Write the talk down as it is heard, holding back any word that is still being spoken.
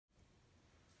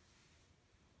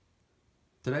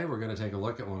Today we're going to take a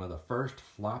look at one of the first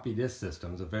floppy disk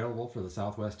systems available for the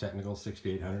Southwest Technical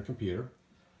 6800 computer.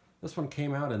 This one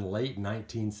came out in late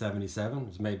 1977. It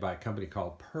was made by a company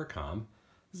called Percom.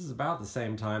 This is about the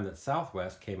same time that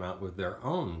Southwest came out with their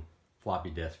own floppy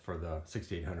disk for the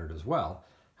 6800 as well.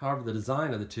 However, the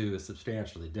design of the two is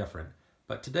substantially different.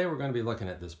 But today we're going to be looking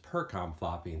at this Percom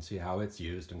floppy and see how it's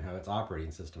used and how its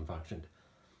operating system functioned.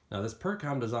 Now, this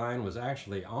Percom design was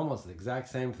actually almost the exact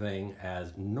same thing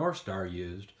as Northstar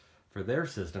used for their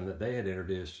system that they had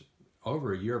introduced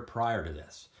over a year prior to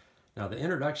this. Now, the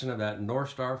introduction of that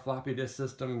Northstar floppy disk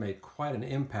system made quite an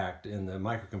impact in the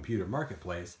microcomputer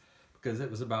marketplace because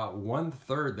it was about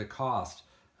 1/3 the cost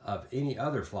of any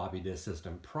other floppy disk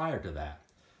system prior to that.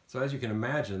 So as you can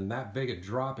imagine, that big a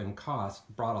drop in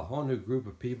cost brought a whole new group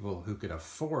of people who could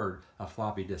afford a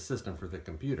floppy disk system for the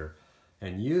computer.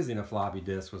 And using a floppy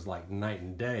disk was like night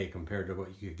and day compared to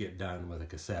what you could get done with a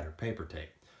cassette or paper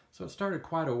tape. So it started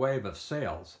quite a wave of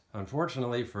sales.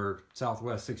 Unfortunately for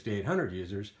Southwest 6800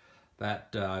 users,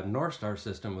 that Northstar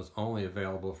system was only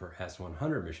available for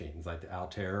S100 machines like the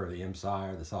Altair or the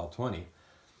MSI or the Sol-20.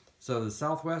 So the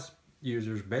Southwest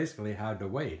users basically had to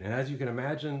wait. And as you can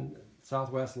imagine,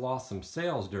 Southwest lost some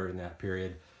sales during that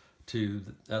period to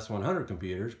the S100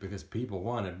 computers because people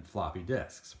wanted floppy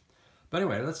disks. But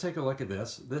anyway, let's take a look at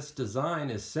this. This design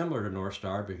is similar to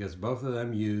Northstar because both of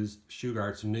them used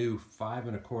Shugart's new 5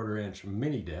 1/4 inch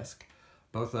mini disk.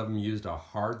 Both of them used a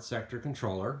hard sector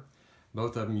controller.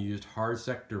 Both of them used hard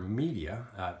sector media.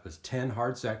 It was 10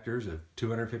 hard sectors of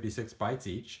 256 bytes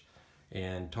each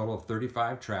and total of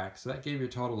 35 tracks. So that gave you a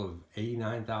total of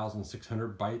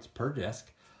 89,600 bytes per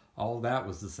disk. All of that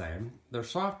was the same. Their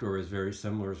software is very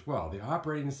similar as well. The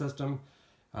operating system,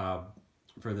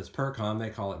 for this Percom, they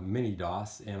call it mini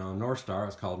DOS, and on Northstar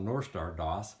it's called Northstar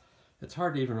DOS. It's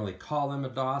hard to even really call them a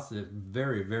DOS. It's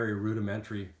very, very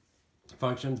rudimentary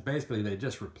functions. Basically, they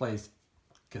just replaced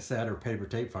cassette or paper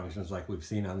tape functions like we've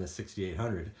seen on this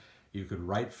 6800. You could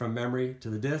write from memory to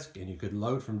the disk, and you could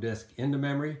load from disk into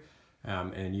memory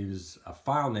and use a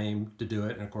file name to do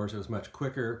it. And of course, it was much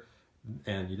quicker,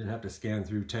 and you didn't have to scan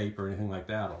through tape or anything like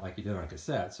that like you did on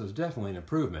cassette. So it's definitely an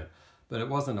improvement. But it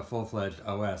wasn't a full-fledged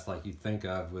OS like you'd think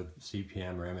of with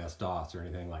CP/M or MS-DOS or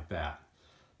anything like that.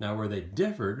 Now, where they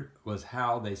differed was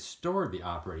how they stored the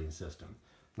operating system.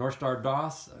 Northstar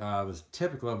DOS was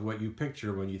typical of what you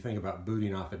picture when you think about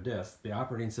booting off a disk. The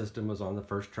operating system was on the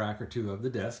first track or two of the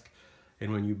disk,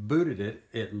 and when you booted it,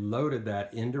 it loaded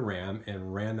that into RAM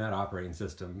and ran that operating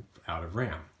system out of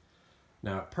RAM.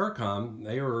 Now, at Percom,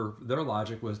 their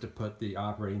logic was to put the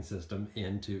operating system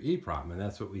into EEPROM, and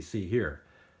that's what we see here.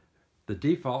 The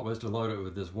default was to load it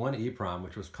with this one EEPROM,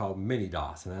 which was called mini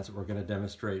DOS, and that's what we're going to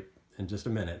demonstrate in just a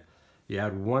minute. You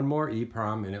had one more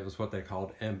EEPROM, and it was what they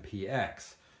called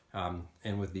Mpx.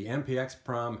 And with the Mpx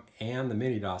PROM and the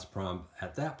mini DOS PROM,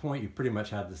 at that point you pretty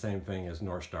much had the same thing as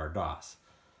Northstar DOS.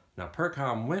 Now,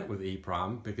 Percom went with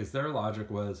EEPROM because their logic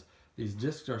was these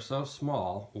disks are so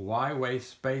small, why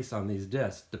waste space on these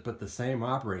disks to put the same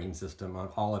operating system on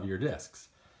all of your disks?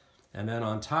 And then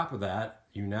on top of that,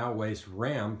 you now waste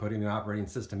RAM putting the operating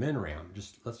system in RAM.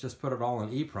 Let's just put it all in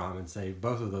EEPROM and save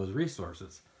both of those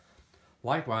resources.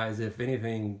 Likewise, if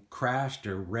anything crashed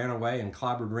or ran away and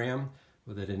clobbered RAM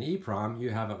with it in EEPROM, you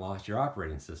haven't lost your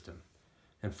operating system.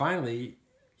 And finally,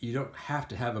 you don't have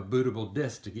to have a bootable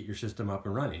disk to get your system up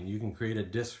and running. You can create a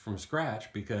disk from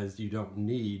scratch because you don't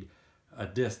need a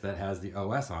disk that has the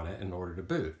OS on it in order to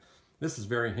boot. This is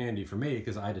very handy for me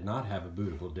because I did not have a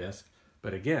bootable disk.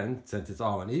 But again, since it's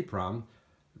all in EEPROM,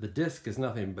 the disk is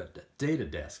nothing but a data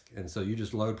disk. And so you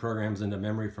just load programs into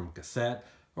memory from cassette,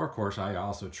 or of course I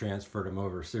also transferred them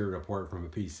over serial port from a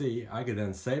PC. I could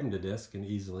then save them to disk and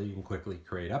easily and quickly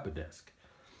create up a disk.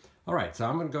 All right, so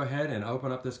I'm going to go ahead and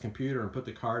open up this computer and put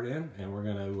the card in, and we're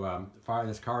going to fire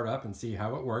this card up and see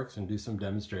how it works and do some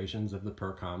demonstrations of the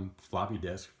Percom floppy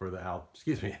disk for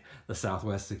the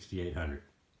Southwest 6800.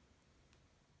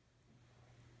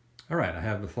 All right, I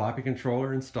have the floppy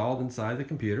controller installed inside the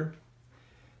computer.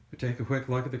 We take a quick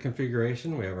look at the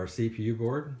configuration. We have our CPU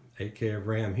board, 8K of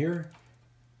RAM here,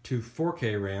 two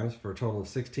 4K RAMs for a total of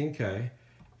 16K,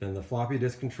 then the floppy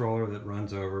disk controller that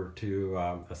runs over to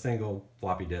a single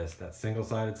floppy disk. That's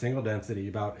single-sided, single density,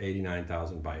 about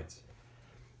 89,000 bytes.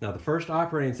 Now, the first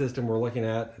operating system we're looking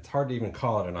at, it's hard to even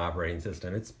call it an operating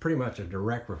system. It's pretty much a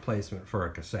direct replacement for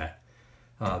a cassette.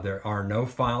 There are no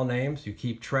file names. You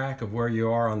keep track of where you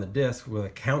are on the disk with a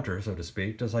counter, so to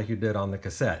speak, just like you did on the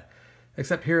cassette.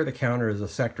 Except here the counter is a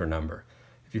sector number.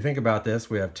 If you think about this,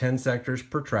 we have 10 sectors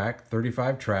per track,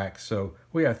 35 tracks, so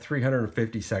we have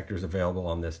 350 sectors available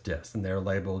on this disk, and they're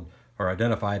labeled or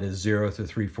identified as 0 through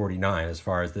 349 as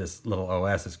far as this little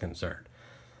OS is concerned.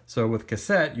 So with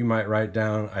cassette, you might write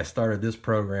down, I started this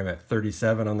program at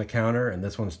 37 on the counter, and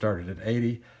this one started at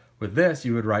 80. With this,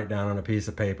 you would write down on a piece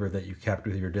of paper that you kept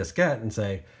with your diskette and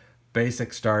say,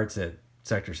 basic starts at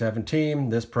sector 17,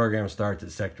 this program starts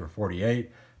at sector 48,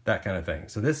 that kind of thing.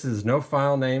 So this is no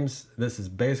file names. This is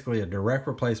basically a direct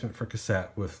replacement for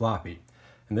cassette with floppy.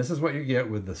 And this is what you get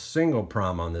with the single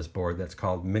PROM on this board that's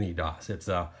called mini-DOS. It's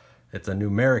a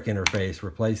numeric interface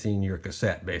replacing your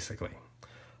cassette, basically.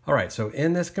 All right, so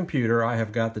in this computer, I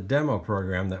have got the demo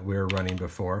program that we were running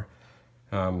before.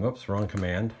 Oops, wrong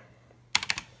command.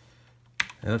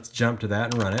 And let's jump to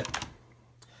that and run it.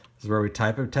 This is where we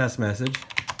type a test message.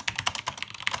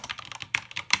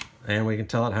 And we can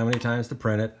tell it how many times to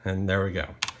print it, and there we go.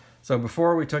 So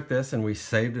before we took this and we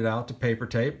saved it out to paper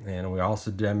tape, and we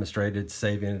also demonstrated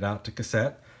saving it out to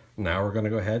cassette. Now we're going to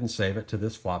go ahead and save it to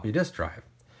this floppy disk drive.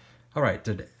 All right,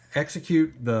 to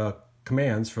execute the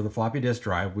commands for the floppy disk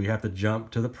drive, we have to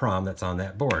jump to the PROM that's on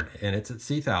that board, and it's at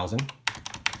C1000.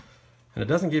 And it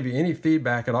doesn't give you any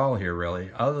feedback at all here, really,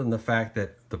 other than the fact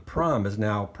that the PROM is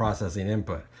now processing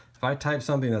input. If I type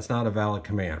something that's not a valid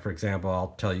command, for example,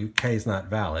 I'll tell you K is not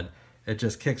valid, it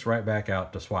just kicks right back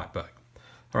out to SWTPC.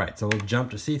 All right, so we'll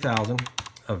jump to C1000.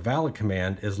 A valid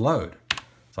command is load.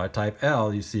 So I type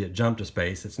L, you see it jump to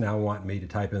space. It's now wanting me to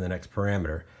type in the next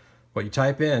parameter. What you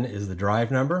type in is the drive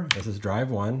number, this is drive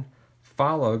 1,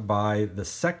 followed by the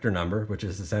sector number, which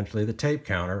is essentially the tape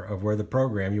counter of where the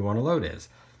program you want to load is.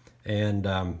 And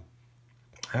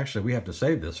actually, we have to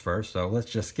save this first, so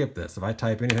let's just skip this. If I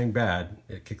type anything bad,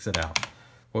 it kicks it out.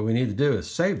 What we need to do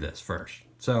is save this first.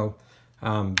 So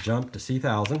jump to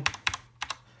C1000.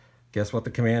 Guess what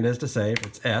the command is to save?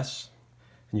 It's S.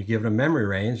 And you give it a memory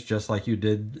range, just like you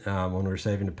did when we were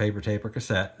saving to paper tape or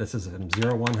cassette. This is from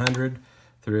 0100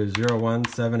 through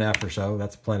 017F or so.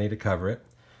 That's plenty to cover it.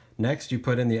 Next, you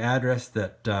put in the address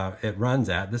that it runs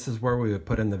at. This is where we would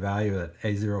put in the value at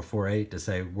A048 to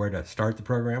say where to start the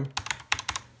program.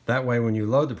 That way, when you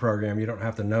load the program, you don't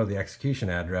have to know the execution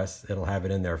address. It'll have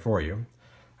it in there for you.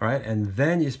 All right, and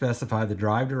then you specify the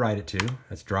drive to write it to.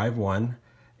 That's drive 1,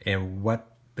 and what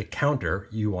the counter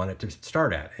you want it to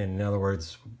start at. In other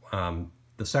words,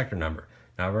 the sector number.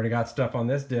 Now, I've already got stuff on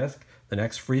this disk. The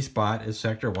next free spot is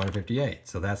sector 158,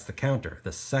 so that's the counter.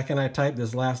 The second I type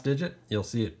this last digit, you'll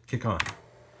see it kick on.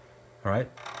 All right.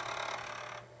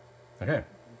 Okay,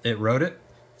 it wrote it.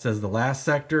 It says the last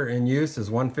sector in use is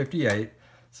 158.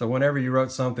 So whenever you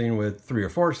wrote something with 3 or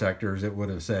 4 sectors, it would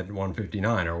have said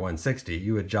 159 or 160.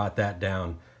 You would jot that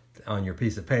down on your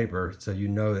piece of paper so you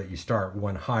know that you start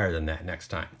one higher than that next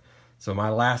time. So my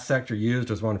last sector used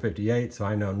was 158, so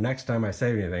I know next time I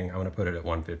save anything, I'm going to put it at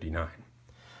 159.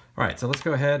 All right, so let's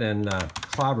go ahead and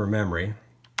clobber memory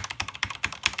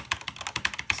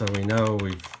so we know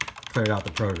we've cleared out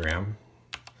the program.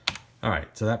 All right,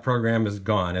 so that program is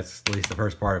gone. It's at least the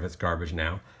first part of it's garbage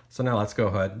now. So now let's go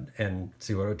ahead and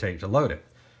see what it would take to load it.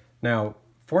 Now,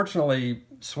 fortunately,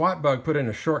 SWTPC put in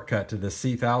a shortcut to this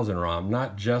C1000 ROM,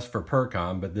 not just for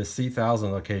Percom, but this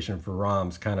C1000 location for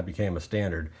ROMs kind of became a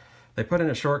standard. They put in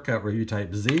a shortcut where you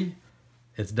type Z,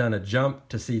 it's done a jump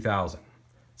to C1000.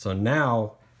 So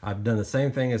now I've done the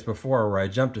same thing as before where I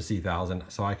jumped to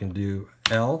C1000, so I can do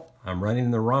L, I'm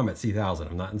running the ROM at C1000,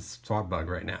 I'm not in SWTPC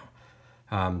right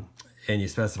now. And you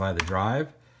specify the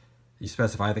drive, you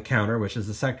specify the counter, which is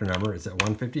the sector number, it's at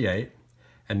 158,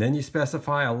 and then you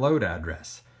specify a load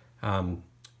address.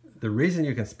 The reason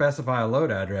you can specify a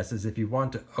load address is if you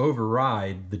want to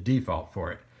override the default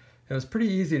for it. It was pretty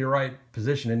easy to write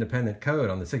position-independent code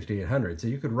on the 6800, so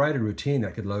you could write a routine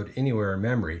that could load anywhere in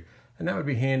memory, and that would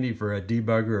be handy for a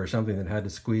debugger or something that had to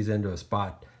squeeze into a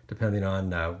spot depending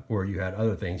on where you had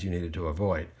other things you needed to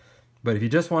avoid. But if you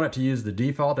just want it to use the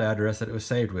default address that it was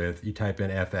saved with, you type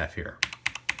in FF here.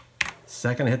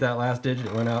 Second I hit that last digit,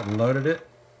 it went out and loaded it,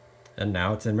 and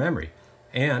now it's in memory.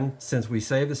 And since we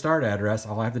saved the start address,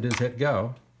 all I have to do is hit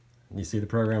go, and you see the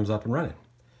program's up and running.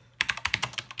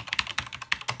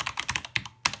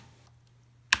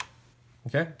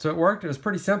 Okay, so it worked. It was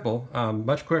pretty simple,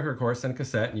 much quicker, of course, than a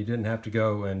cassette, and you didn't have to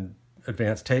go and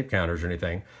advance tape counters or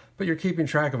anything, but you're keeping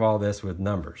track of all this with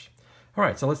numbers. All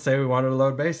right, so let's say we wanted to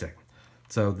load BASIC.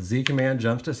 So the Z command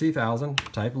jumps to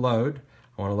C1000, type load.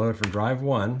 I want to load from drive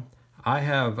 1. I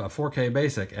have a 4K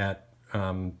BASIC at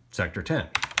sector 10.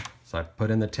 So I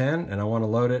put in the 10, and I want to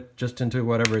load it just into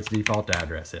whatever its default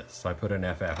address is. So I put in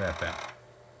FFFF.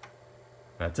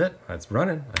 That's it. That's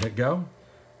running. I hit go.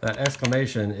 That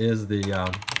exclamation is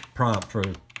the prompt for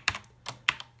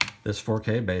this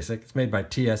 4K Basic. It's made by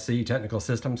TSC, Technical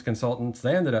Systems Consultants.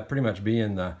 They ended up pretty much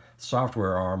being the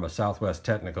software arm of Southwest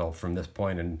Technical from this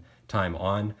point in time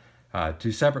on.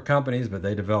 Two separate companies, but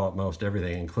they develop most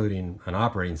everything, including an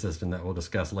operating system that we'll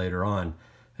discuss later on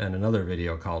in another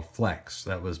video called Flex.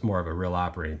 That was more of a real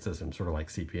operating system, sort of like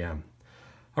CP/M.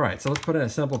 All right, so let's put in a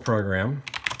simple program.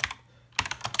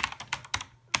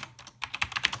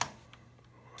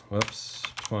 Whoops,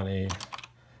 20.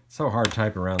 So hard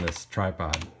typing around this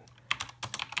tripod.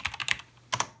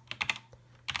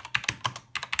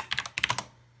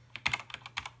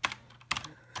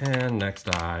 And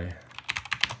next I.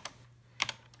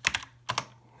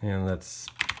 And let's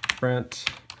print,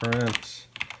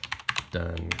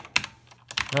 done.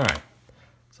 All right,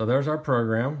 so there's our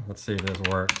program. Let's see if this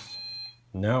works.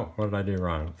 No, what did I do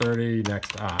wrong? 30,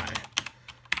 next I.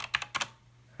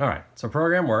 All right, so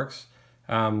program works.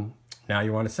 Now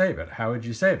you want to save it. How would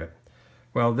you save it?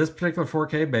 Well, this particular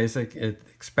 4K Basic, it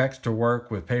expects to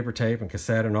work with paper tape and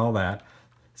cassette and all that.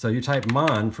 So you type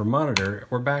mon for monitor,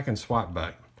 we're back in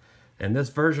SWTPC. And this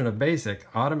version of Basic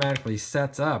automatically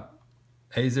sets up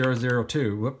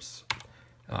A002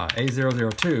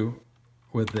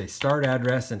 with the start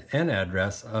address and end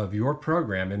address of your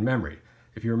program in memory.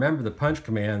 If you remember the punch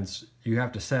commands, you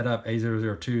have to set up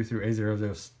A002 through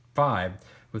A005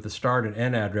 with the start and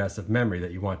end address of memory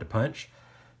that you want to punch.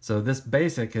 So this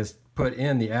Basic has put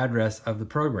in the address of the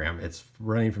program. It's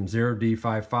running from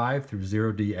 0D55 through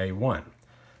 0DA1.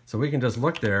 So we can just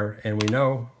look there and we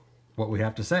know what we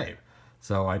have to save.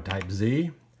 So I type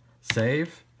Z,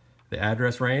 save. The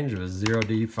address range was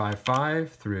 0D55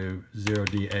 through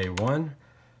 0DA1.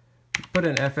 Put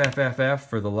in FFFF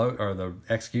for the load or the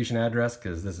execution address,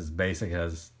 because this is Basic,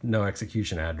 has no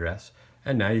execution address.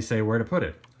 And now you say where to put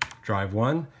it. Drive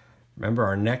 1. Remember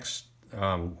our next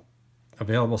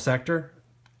available sector,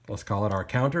 let's call it our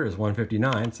counter, is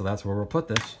 159, so that's where we'll put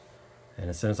this. And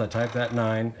as soon as I type that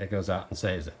 9, it goes out and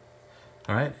saves it.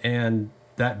 All right, and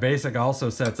that Basic also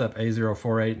sets up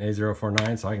A048 and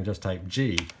A049, so I can just type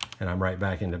G, and I'm right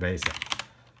back into Basic.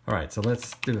 All right, so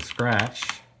let's do a scratch.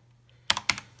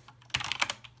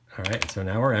 All right, so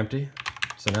now we're empty.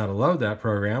 So now to load that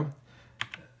program,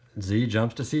 Z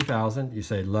jumps to C1000, you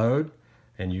say load,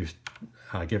 and you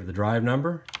give it the drive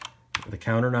number. The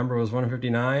counter number was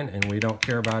 159, and we don't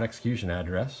care about execution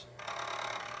address.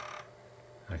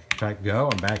 I type go,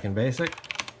 I'm back in Basic.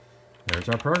 There's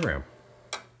our program.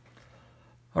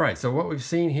 All right, so what we've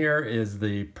seen here is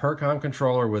the Percom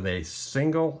controller with a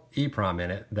single EEPROM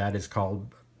in it. That is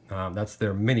called, that's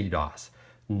their mini DOS.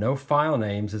 No file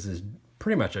names. This is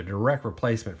pretty much a direct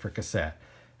replacement for cassette.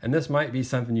 And this might be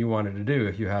something you wanted to do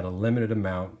if you had a limited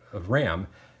amount of RAM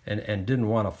and didn't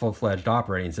want a full-fledged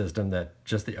operating system that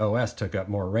just the OS took up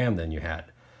more RAM than you had.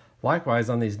 Likewise,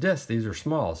 on these disks, these are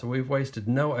small, so we've wasted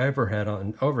no overhead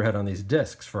on these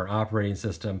disks for an operating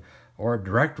system or a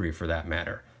directory for that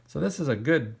matter. So this is a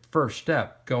good first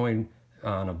step going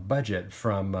on a budget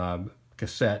from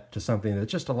cassette to something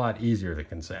that's just a lot easier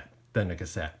than a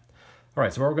cassette. All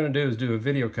right, so what we're going to do is do a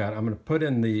video cut. I'm going to put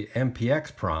in the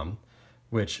Mpx Rom,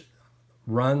 which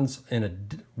runs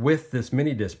with this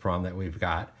mini disk PROM that we've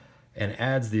got, and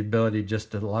adds the ability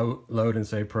just to load and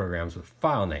save programs with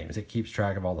file names. It keeps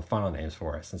track of all the file names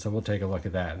for us. And so we'll take a look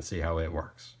at that and see how it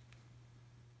works.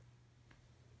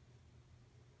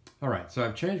 All right, so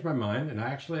I've changed my mind, and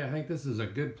I think this is a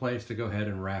good place to go ahead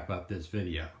and wrap up this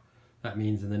video. That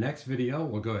means in the next video,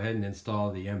 we'll go ahead and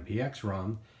install the Mpx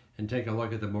Rom and take a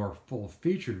look at the more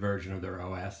full-featured version of their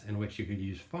OS in which you could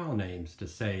use file names to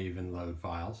save and load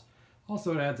files.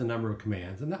 Also, it adds a number of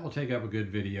commands, and that will take up a good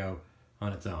video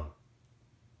on its own.